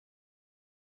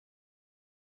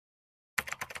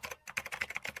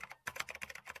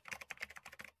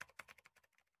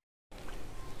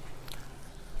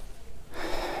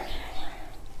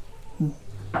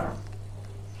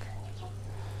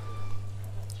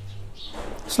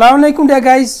Assalamu alaikum dear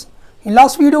guys. In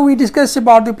last video we discussed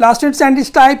about the plastids and its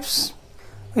types.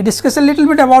 We discussed a little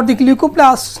bit about the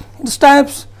leucoplast, its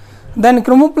types, then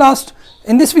chromoplast.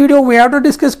 In this video we have to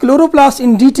discuss chloroplast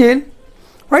in detail,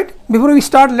 right? Before we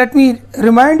start, let me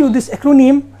remind you this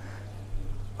acronym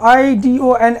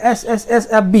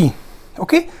IDONSSSFB.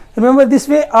 Okay, remember this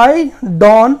way: I,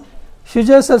 Don,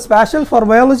 Shujah, special. For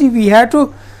biology we had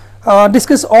to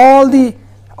discuss all the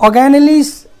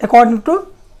organelles according to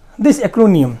this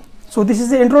acronym. So this is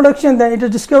the introduction, then it is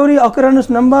discovery, occurrence,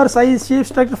 number, size, shape,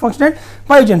 structure, function, and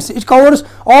biogenesis. It covers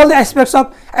all the aspects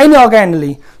of any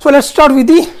organelle. So let's start with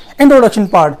the introduction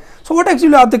part. So what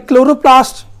actually are the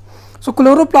chloroplast? So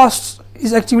chloroplast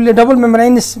is actually a double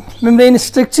membrane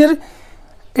structure.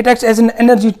 It acts as an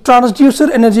energy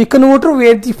transducer, energy converter,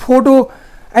 where the photo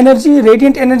energy,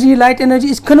 radiant energy, light energy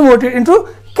is converted into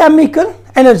chemical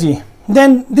energy.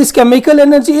 Then this chemical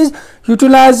energy is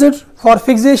utilized for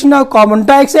fixation of carbon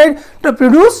dioxide to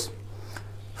produce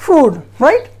food,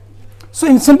 right? So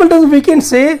in simple terms we can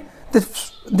say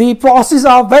that the process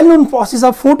of well-known process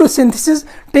of photosynthesis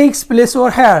takes place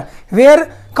over here,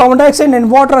 where carbon dioxide and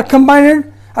water are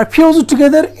combined, are fused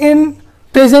together in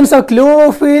presence of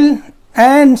chlorophyll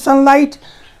and sunlight.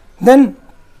 Then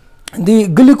the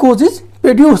glucose is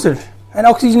produced and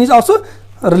oxygen is also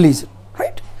released,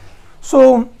 right?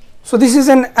 So this is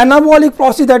an anabolic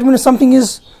process. That means something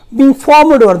is being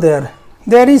formed over there.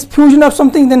 There is fusion of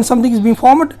something, then something is being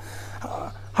formed.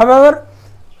 However,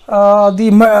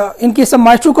 in case of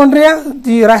mitochondria,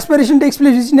 the respiration takes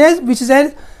place, which is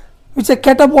a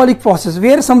catabolic process,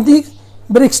 where something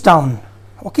breaks down.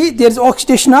 Okay, there is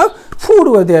oxidation of food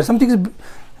over there. Something is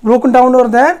broken down over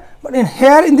there. But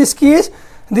in this case,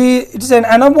 it is an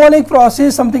anabolic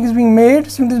process. Something is being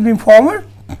made, something is being formed.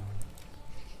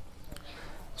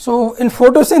 So in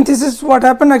photosynthesis, what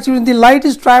happened actually? The light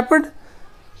is trapped.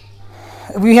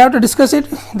 We have to discuss it.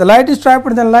 The light is trapped.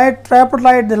 Then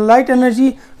the light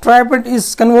energy trapped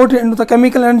is converted into the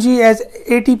chemical energy as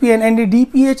ATP and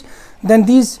NADPH. Then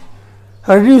these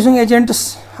reducing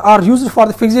agents are used for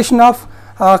the fixation of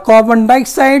carbon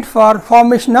dioxide for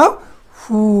formation of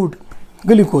food,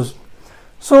 glucose.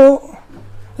 So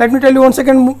let me tell you one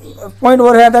second point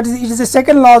over here, that is, it is the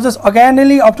second largest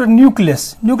organelle after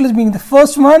nucleus. Nucleus being the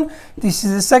first one, this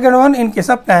is the second one in case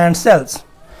of plant cells.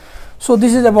 So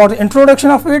this is about the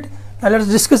introduction of it. Now let us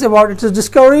discuss about its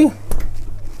discovery.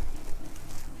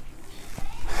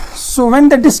 So when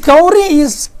the discovery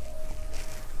is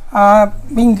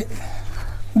being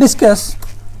discussed,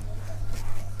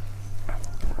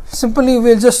 simply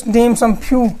we'll just name some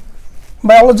few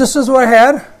biologists over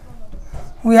here.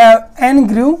 We have Anne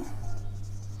Grew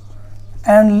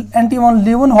and Anton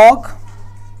Leeuwenhoek,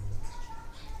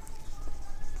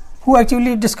 who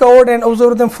actually discovered and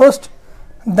observed them first.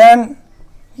 Then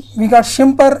we got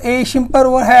Schimper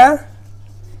over here,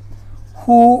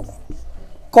 who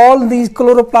called these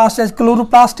chloroplasts as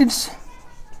chloroplastids,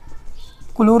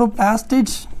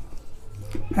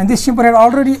 and this Schimper had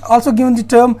already also given the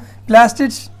term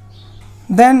plastids.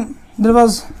 Then there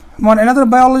was another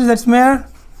biologist, that's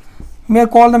Mayer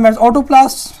called them as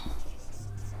autoplasts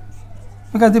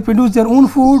because they produce their own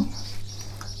food.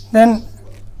 Then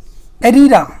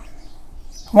Herrera,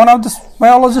 one of the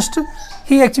biologists,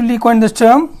 he actually coined the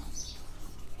term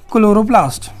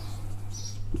chloroplast.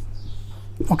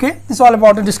 Okay, this is all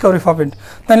about the discovery of it.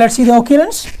 Then let's see the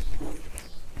occurrence,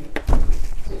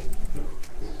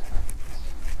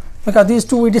 because these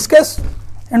two we discussed: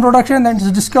 introduction, then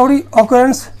is discovery,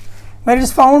 occurrence. Where it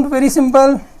is found, very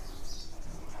simple,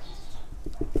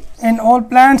 in all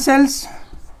plant cells,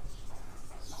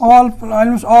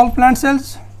 almost all plant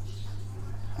cells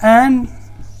and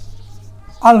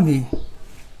algae,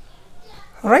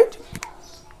 right?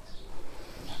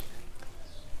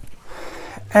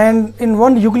 And in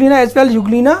one Euglena as well,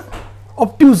 Euglena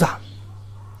obtusa,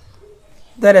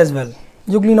 there as well,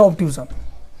 Euglena obtusa.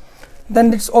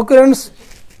 Then its occurrence,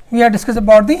 we have discussed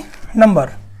about the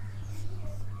number.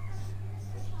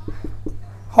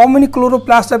 How many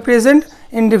chloroplasts are present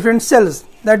in different cells,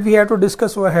 that we have to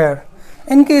discuss over here.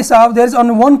 In case of, there is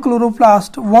only one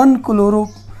chloroplast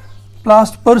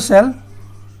per cell,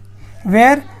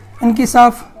 where in case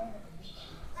of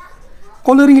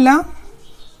Chlorella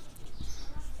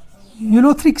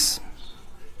ulothrix,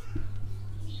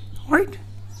 right,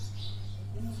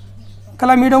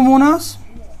 Chlamydomonas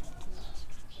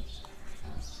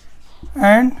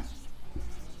and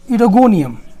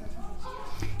Edogonium,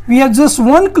 we have just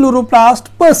one chloroplast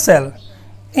per cell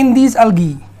in these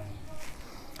algae.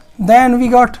 Then we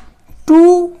got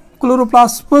 2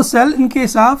 chloroplasts per cell in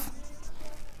case of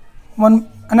one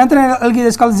another algae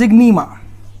is called Zygnema,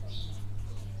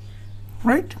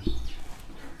 right?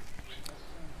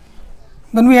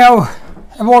 Then we have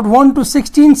about 1 to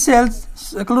 16 cells,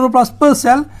 chloroplast per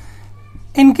cell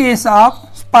in case of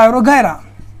Spirogyra.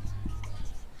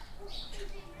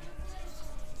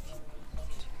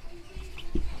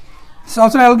 It's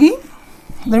also algae.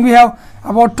 Then we have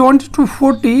about 20 to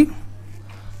 40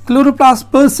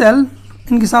 chloroplast per cell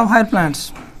in case of higher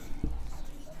plants.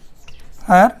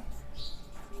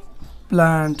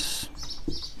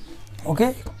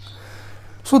 Okay.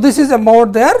 So this is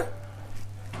about their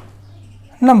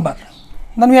number.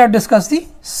 Then we have discussed the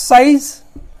size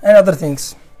and other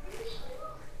things.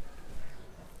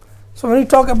 So when we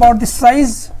talk about the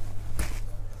size,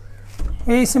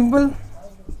 very simple,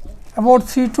 about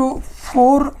 3 to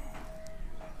 4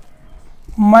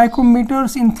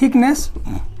 micrometers in thickness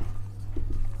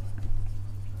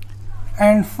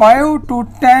and 5 to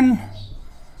 10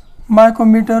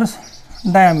 micrometers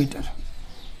diameter,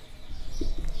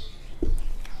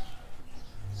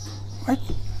 right?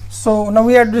 So now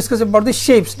we have to discuss about the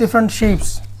shapes, different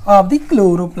shapes of the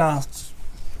chloroplasts.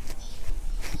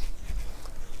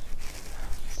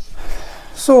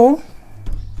 So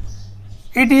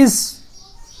it is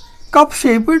cup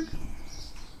shaped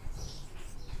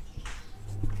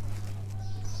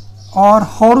or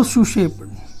horseshoe shaped.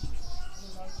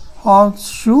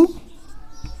 Horseshoe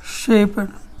shaped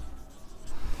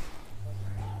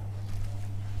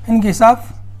in case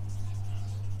of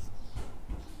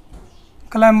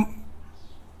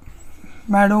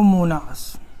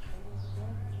Chlamydomonas,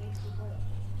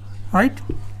 right?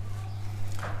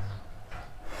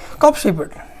 Cup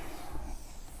shaped,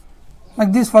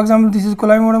 like this. For example, this is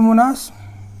Chlamydomonas,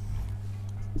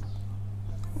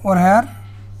 or here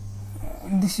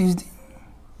this is the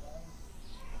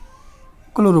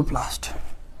chloroplast.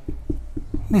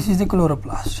 This is the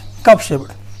chloroplast, cup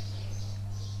shaped.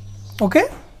 Okay.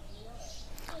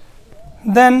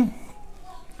 Then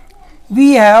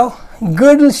we have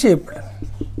girdle shaped.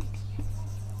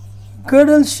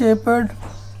 Girdle shaped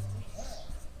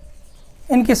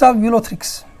in case of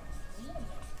Ulothrix.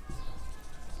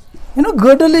 You know,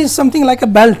 girdle is something like a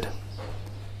belt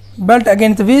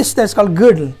against the waist, that's called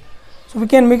girdle. So we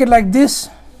can make it like this.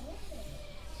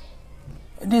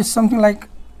 It is something like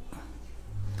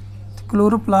the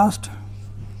chloroplast,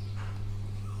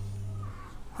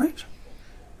 right?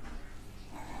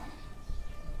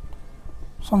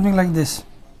 Something like this.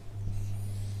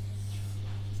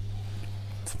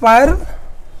 Spiral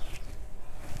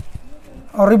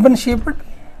or ribbon shaped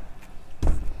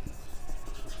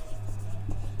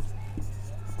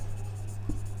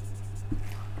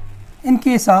in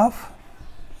case of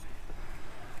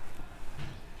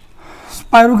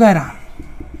Spirogyra.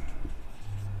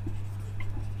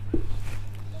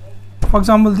 For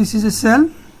example, this is a cell.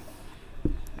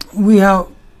 We have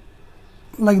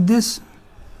like this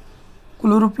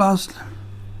chloroplast,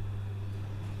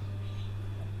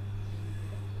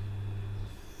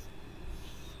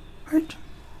 right?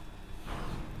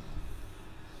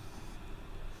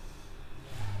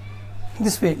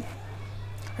 This way.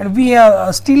 And we have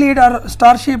a stellate or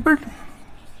star shaped,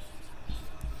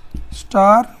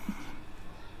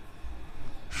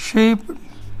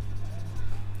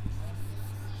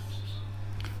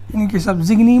 in case of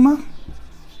Zygnema.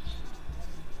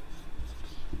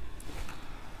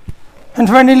 And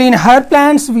finally, in higher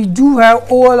plants, we do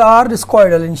have oval or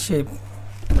discoidal in shape.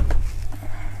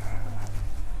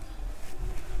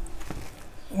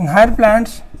 In higher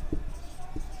plants,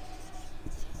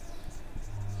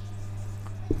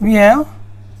 we have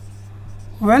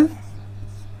well,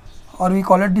 or we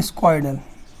call it discoidal.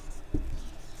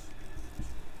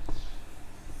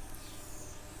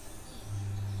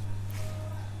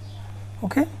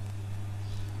 Okay.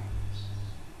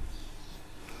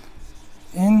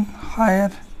 In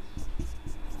higher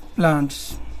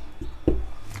plants.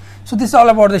 So this is all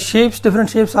about the shapes, different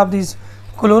shapes of these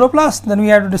chloroplasts. Then we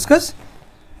have to discuss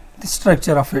the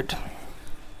structure of it.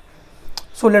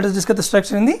 So let us discuss the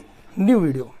structure in the new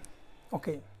video.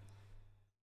 Okay.